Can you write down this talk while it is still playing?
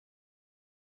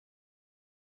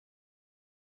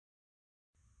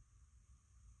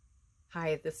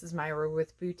Hi, this is Myra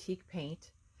with Boutique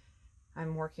Paint.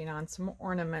 I'm working on some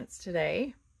ornaments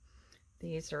today.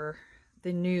 These are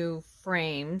the new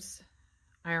frames,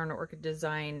 Iron Orchid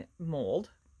Design mold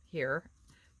here.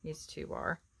 These two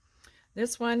are.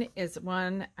 This one is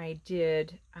one I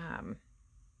did a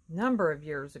number of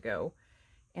years ago.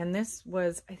 And this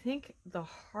was, I think, the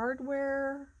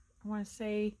hardware, I want to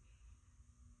say,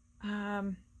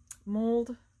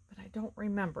 mold, but I don't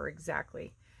remember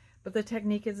exactly. But the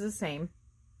technique is the same.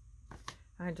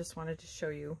 I just wanted to show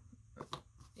you,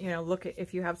 look at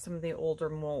if you have some of the older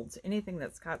molds, anything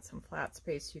that's got some flat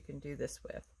space you can do this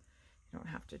with. You don't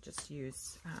have to just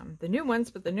use the new ones,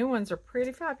 but the new ones are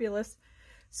pretty fabulous.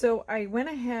 So I went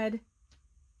ahead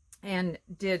and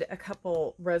did a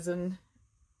couple resin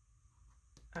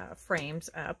frames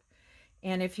up.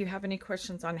 And if you have any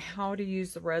questions on how to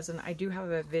use the resin, I do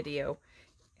have a video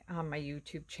on my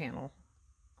YouTube channel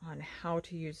on how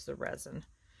to use the resin.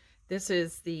 This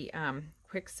is the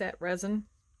quick set resin,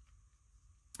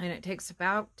 and it takes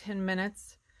about 10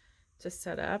 minutes to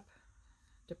set up,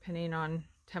 depending on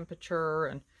temperature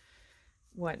and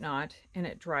whatnot, and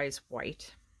it dries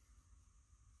white.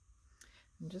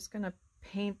 I'm just going to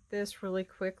paint this really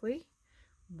quickly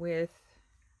with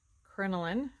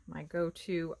crinoline, my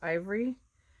go-to ivory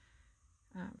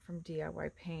from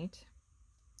DIY Paint.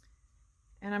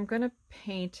 And I'm going to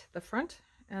paint the front,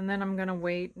 and then I'm going to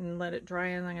wait and let it dry,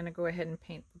 and I'm going to go ahead and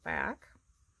paint the back.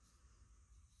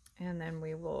 And then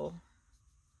we will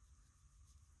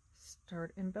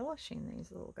start embellishing these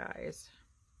little guys.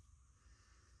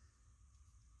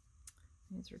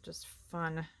 These are just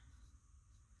fun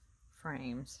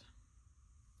frames.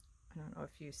 I don't know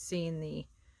if you've seen the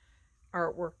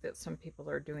artwork that some people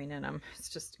are doing in them. It's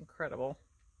just incredible.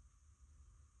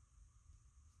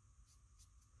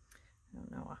 I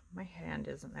don't know. My hand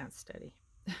isn't that steady.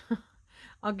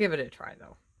 I'll give it a try,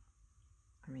 though.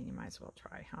 I mean, you might as well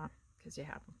try, huh? Because you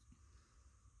have them.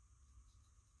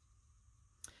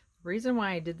 The reason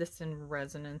why I did this in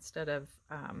resin instead of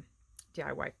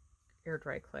DIY air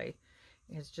dry clay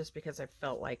is just because I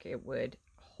felt like it would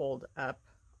hold up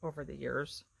over the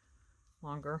years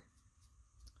longer.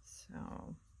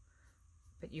 So,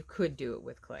 but you could do it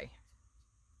with clay.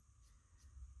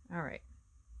 All right.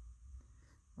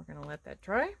 We're going to let that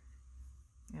dry,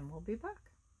 and we'll be back.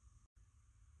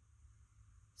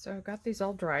 So I've got these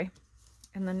all dry,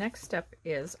 and the next step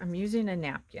is I'm using a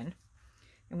napkin.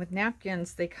 And with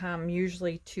napkins, they come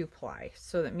usually 2-ply.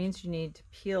 So that means you need to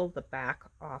peel the back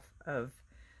off of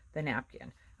the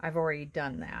napkin. I've already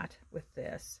done that with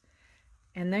this.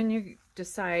 And then you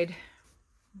decide,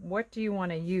 what do you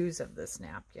want to use of this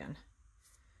napkin?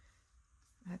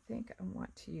 I think I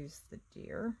want to use the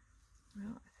deer.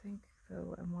 Well, I think,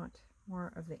 though, I want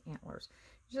more of the antlers.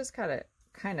 You just gotta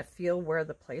kind of feel where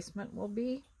the placement will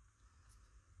be.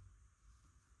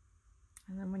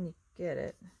 And then when you get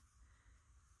it,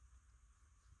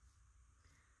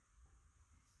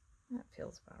 that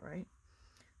feels about right.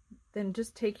 Then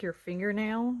just take your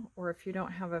fingernail, or if you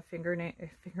don't have a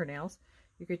fingernails,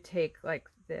 you could take like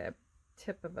the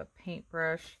tip of a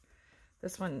paintbrush.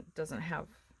 This one doesn't have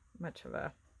much of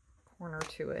a corner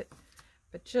to it,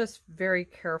 but just very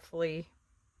carefully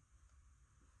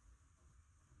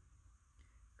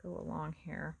go along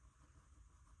here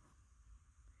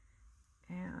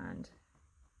and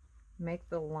make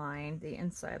the line, the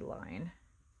inside line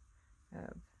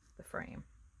of the frame.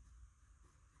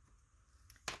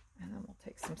 And then we'll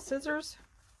take some scissors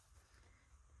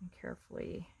and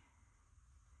carefully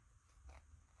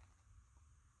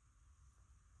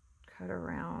cut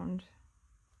around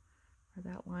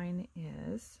where that line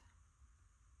is.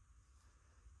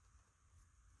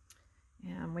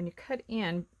 And when you cut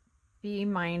in, be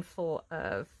mindful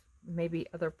of maybe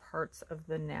other parts of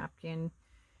the napkin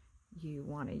you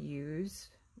want to use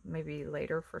maybe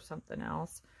later for something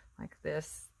else. Like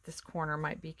this corner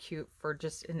might be cute for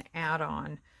just an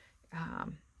add-on,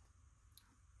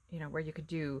 where you could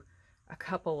do a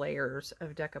couple layers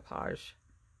of decoupage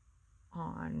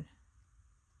on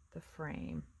the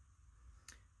frame.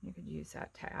 You could use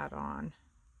that to add on,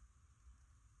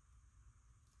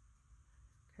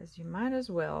 because you might as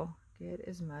well get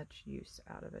as much use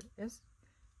out of it as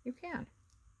you can.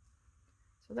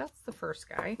 So that's the first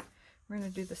guy. We're going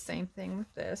to do the same thing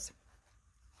with this.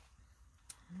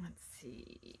 Let's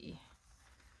see.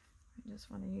 I just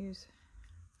want to use,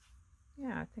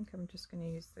 I think I'm just going to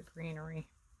use the greenery.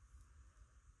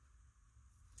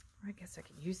 Or I guess I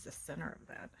could use the center of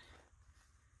that.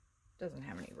 Doesn't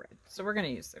have any red, so we're going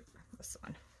to use this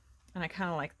one. And I kind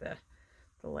of like the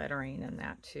lettering in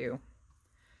that too.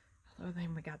 Although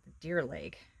then we got the deer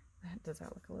leg. Does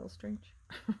that look a little strange?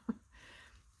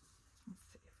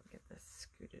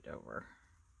 scoot it over.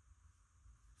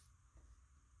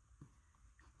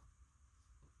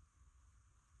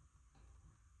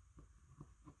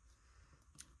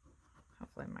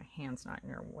 Hopefully my hand's not in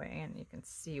your way and you can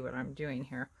see what I'm doing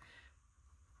here.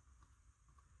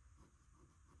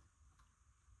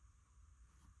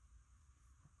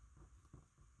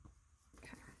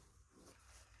 Okay.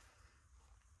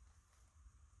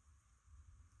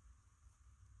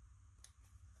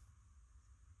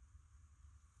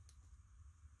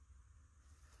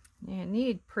 You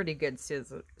need pretty good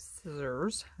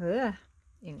scissors,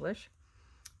 English,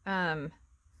 when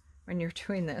you're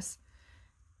doing this.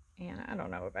 And I don't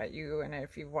know about you, and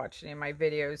if you've watched any of my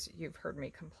videos, you've heard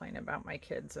me complain about my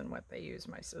kids and what they use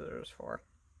my scissors for.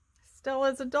 Still,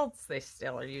 as adults, they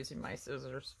still are using my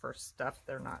scissors for stuff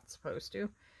they're not supposed to.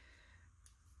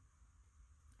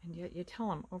 And yet you tell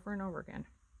them over and over again.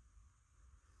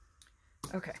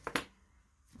 Okay,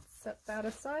 let's set that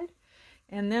aside.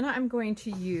 And then I'm going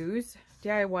to use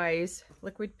DIY's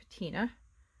liquid patina.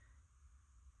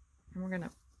 And we're going to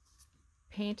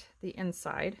paint the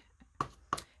inside.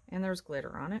 And there's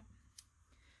glitter on it.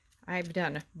 I've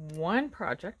done one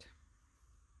project,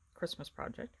 Christmas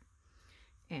project,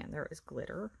 and there is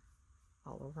glitter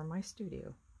all over my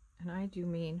studio. And I do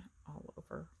mean all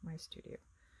over my studio.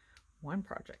 One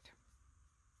project.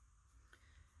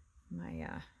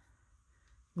 My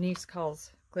niece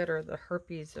calls glitter the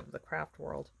herpes of the craft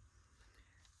world.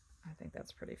 I think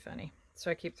that's pretty funny.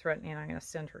 So I keep threatening I'm going to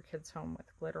send her kids home with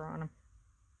glitter on them.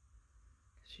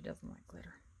 She doesn't like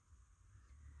glitter.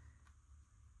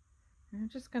 I'm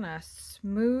just going to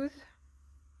smooth.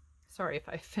 Sorry if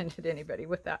I offended anybody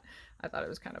with that. I thought it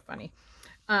was kind of funny.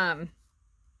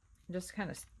 Just kind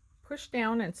of push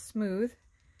down and smooth.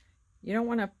 You don't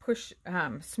want to push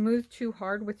smooth too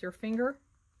hard with your finger.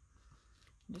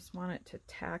 You just want it to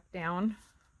tack down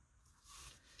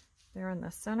there in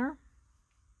the center.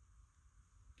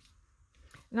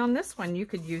 And on this one, you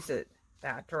could use it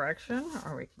that direction,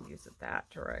 or we could use it that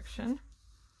direction.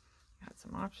 Got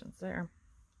some options there.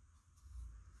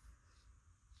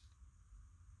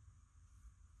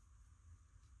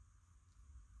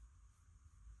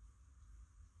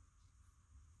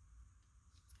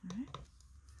 All right.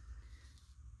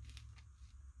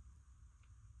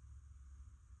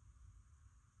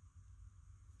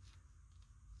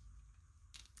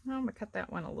 Now I'm going to cut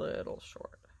that one a little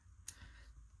short.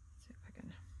 Let's see if I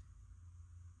can,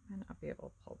 and I'll be able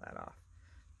to pull that off,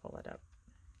 pull it up.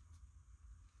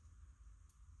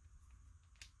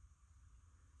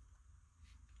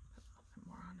 Put a little bit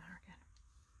more on there again.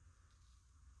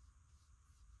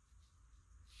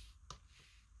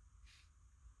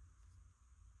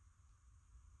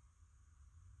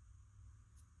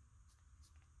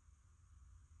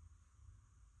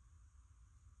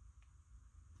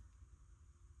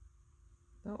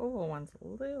 The oval one's a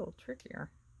little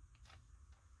trickier.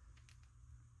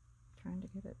 Trying to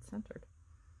get it centered.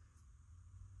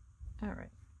 All right.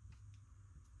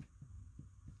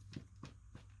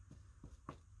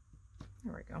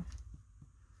 There we go.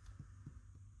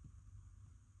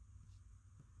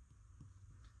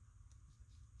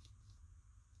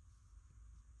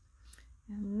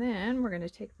 And then we're going to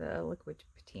take the liquid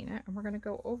patina and we're going to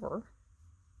go over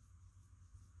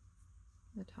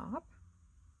the top.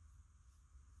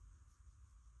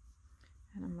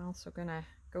 And I'm also going to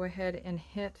go ahead and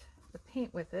hit the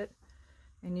paint with it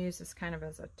and use this kind of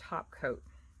as a top coat.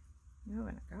 Oh,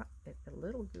 and I got it a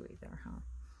little gooey there, huh?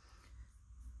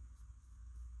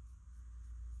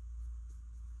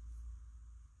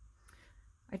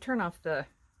 I turn off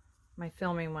my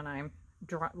filming when I'm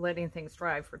letting things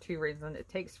dry for two reasons. It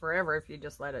takes forever if you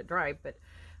just let it dry, but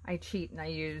I cheat and I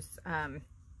use a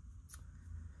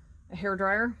hair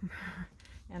dryer,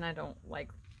 and I don't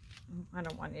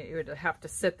want you to have to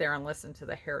sit there and listen to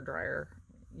the hair dryer.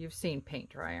 You've seen paint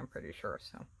dry, I'm pretty sure,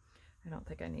 so I don't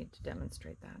think I need to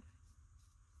demonstrate that.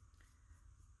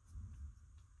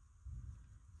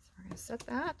 So we're going to set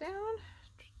that down,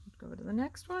 go to the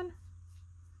next one.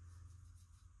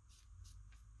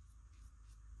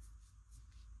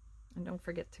 And don't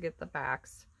forget to get the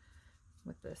backs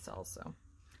with this also.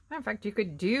 Matter of fact, you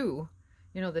could do,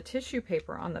 the tissue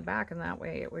paper on the back, and that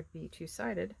way it would be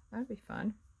two-sided. That'd be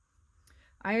fun.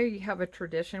 I have a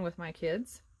tradition with my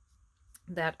kids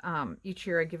that each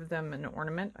year I give them an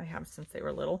ornament. I have since they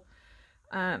were little.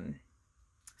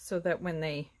 So that when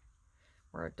they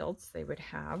were adults, they would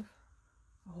have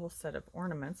a whole set of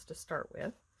ornaments to start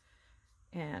with.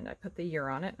 And I put the year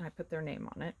on it, and I put their name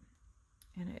on it.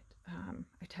 And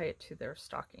I tie it to their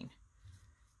stocking.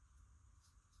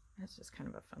 It's just kind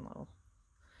of a fun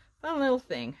little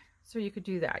thing. So you could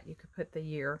do that. You could put the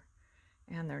year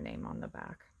and their name on the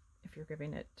back if you're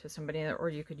giving it to somebody, or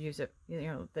you could use it, you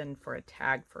know, then for a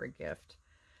tag for a gift.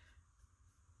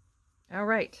 All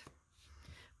right,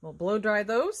 we'll blow dry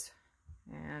those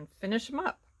and finish them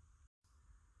up.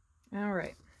 All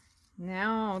right,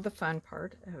 now the fun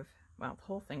part of, well, the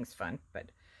whole thing's fun, but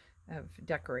of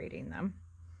decorating them.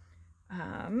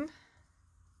 I've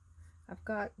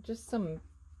got just some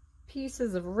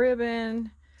pieces of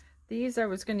ribbon. These I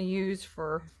was going to use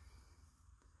for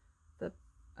the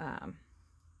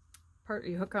part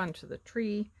you hook onto the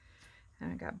tree.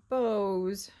 And I got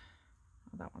bows.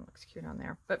 Oh, that one looks cute on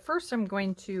there. But first I'm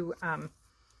going to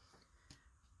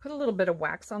put a little bit of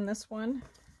wax on this one.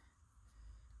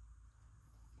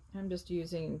 I'm just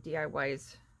using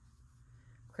DIY's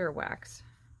clear wax.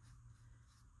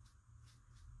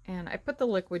 And I put the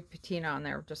liquid patina on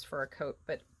there just for a coat,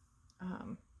 but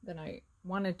then I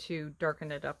wanted to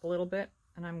darken it up a little bit,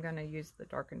 and I'm going to use the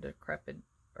darkened decrepit,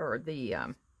 or the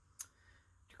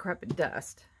decrepit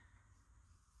dust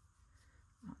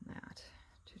on that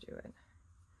to do it.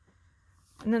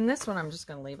 And then this one I'm just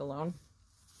going to leave alone.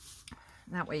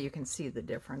 That way you can see the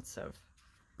difference of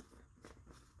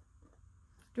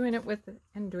doing it with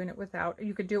and doing it without.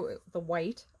 You could do it with the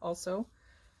white also,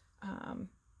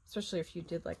 especially if you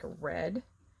did like a red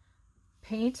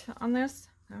paint on this.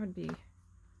 That would be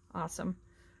awesome.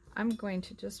 I'm going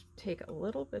to just take a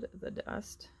little bit of the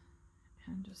dust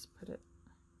and just put it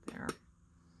there.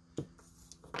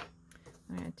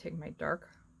 I'm going to take my dark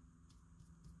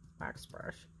wax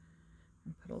brush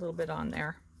and put a little bit on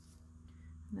there,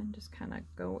 and then just kind of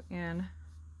go in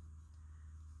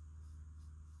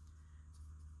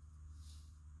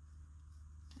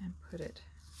and put it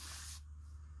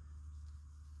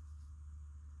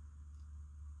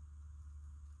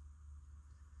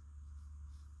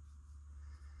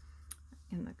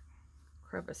in the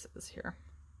crevices here.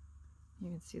 You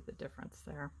can see the difference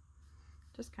there.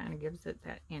 Just kind of gives it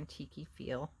that antique-y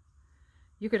feel.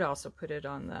 You could also put it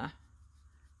on the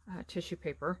tissue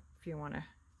paper if you want to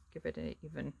give it an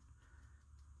even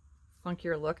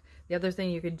funkier look. The other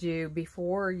thing you could do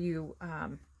before you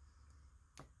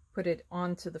put it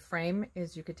onto the frame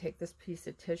is you could take this piece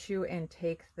of tissue and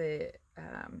take the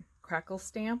crackle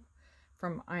stamp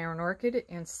from Iron Orchid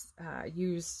and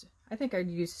use, I think I'd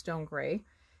use Stone Gray,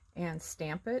 and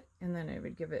stamp it, and then it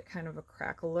would give it kind of a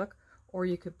crackle look. Or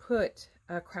you could put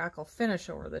a crackle finish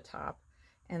over the top,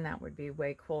 and that would be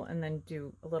way cool, and then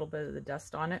do a little bit of the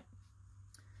dust on it.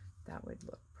 That would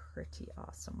look pretty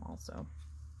awesome also.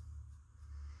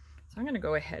 So I'm going to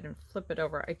go ahead and flip it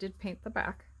over. I did paint the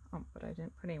back, but I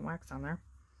didn't put any wax on there.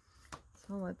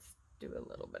 So let's do a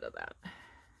little bit of that.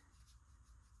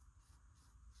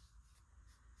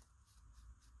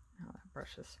 Oh, that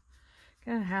brush is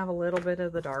going to have a little bit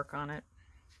of the dark on it.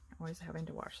 Always having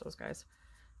to wash those guys.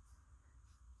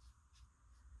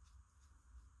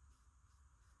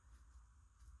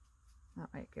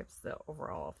 That way it gives the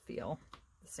overall feel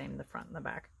the same, the front and the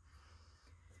back.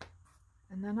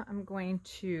 And then I'm going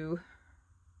to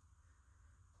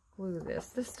glue this.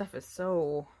 This stuff is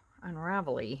so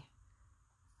unravelly.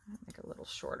 I'll make it a little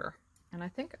shorter. And I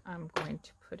think I'm going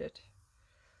to put it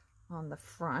on the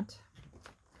front.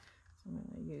 So I'm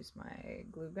going to use my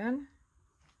glue gun.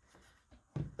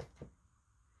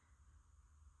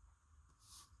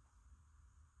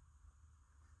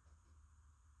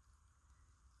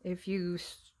 If you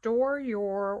store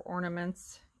your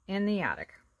ornaments in the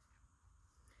attic,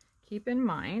 keep in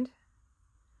mind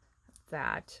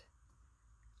that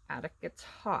attic gets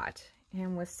hot,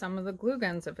 and with some of the glue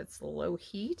guns, if it's low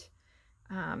heat,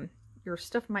 your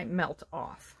stuff might melt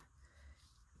off.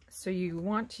 So you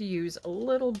want to use a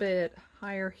little bit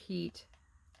higher heat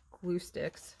glue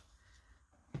sticks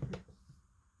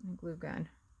and glue gun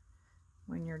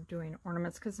when you're doing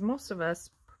ornaments, because most of us,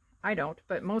 I don't,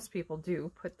 but most people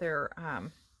do put their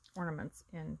ornaments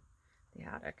in the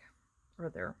attic, or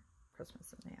their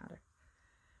Christmas in the attic.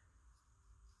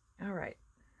 All right,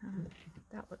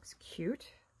 that looks cute.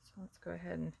 So let's go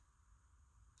ahead and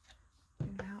do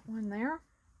that one there.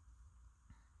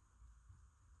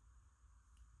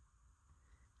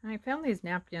 And I found these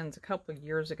napkins a couple of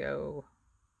years ago.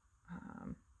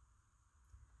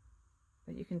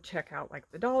 But you can check out like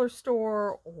the dollar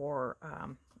store, or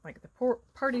like the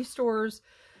party stores.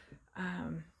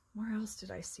 Where else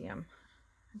did I see them?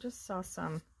 I just saw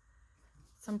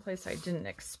someplace I didn't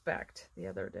expect the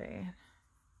other day,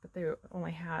 but they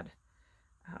only had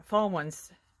fall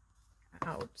ones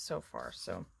out so far,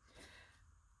 so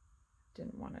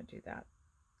didn't want to do that.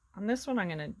 On this one, I'm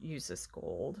going to use this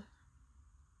gold,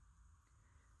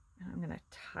 and I'm going to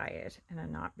tie it in a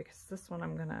knot, because this one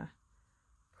I'm going to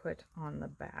put on the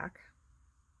back.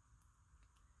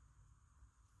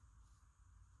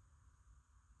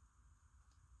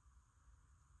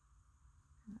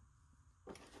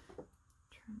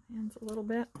 Trim the ends a little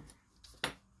bit.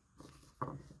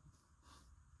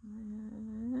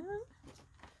 And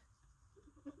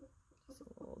just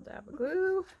a little dab of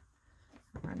glue.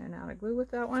 I'm running out of glue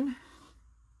with that one.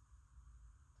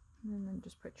 And then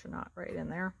just put your knot right in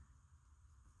there.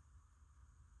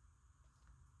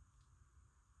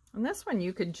 And this one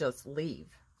you could just leave,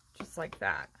 just like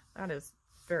that. That is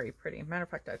very pretty. Matter of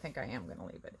fact, I think I am going to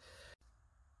leave it.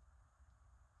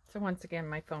 So once again,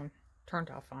 my phone turned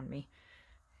off on me,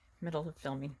 middle of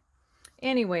filming.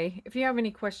 Anyway, if you have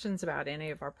any questions about any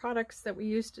of our products that we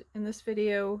used in this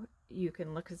video, you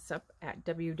can look us up at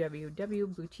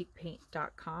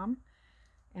www.boutiquepaint.com.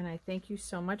 And I thank you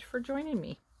so much for joining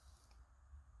me.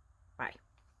 Bye.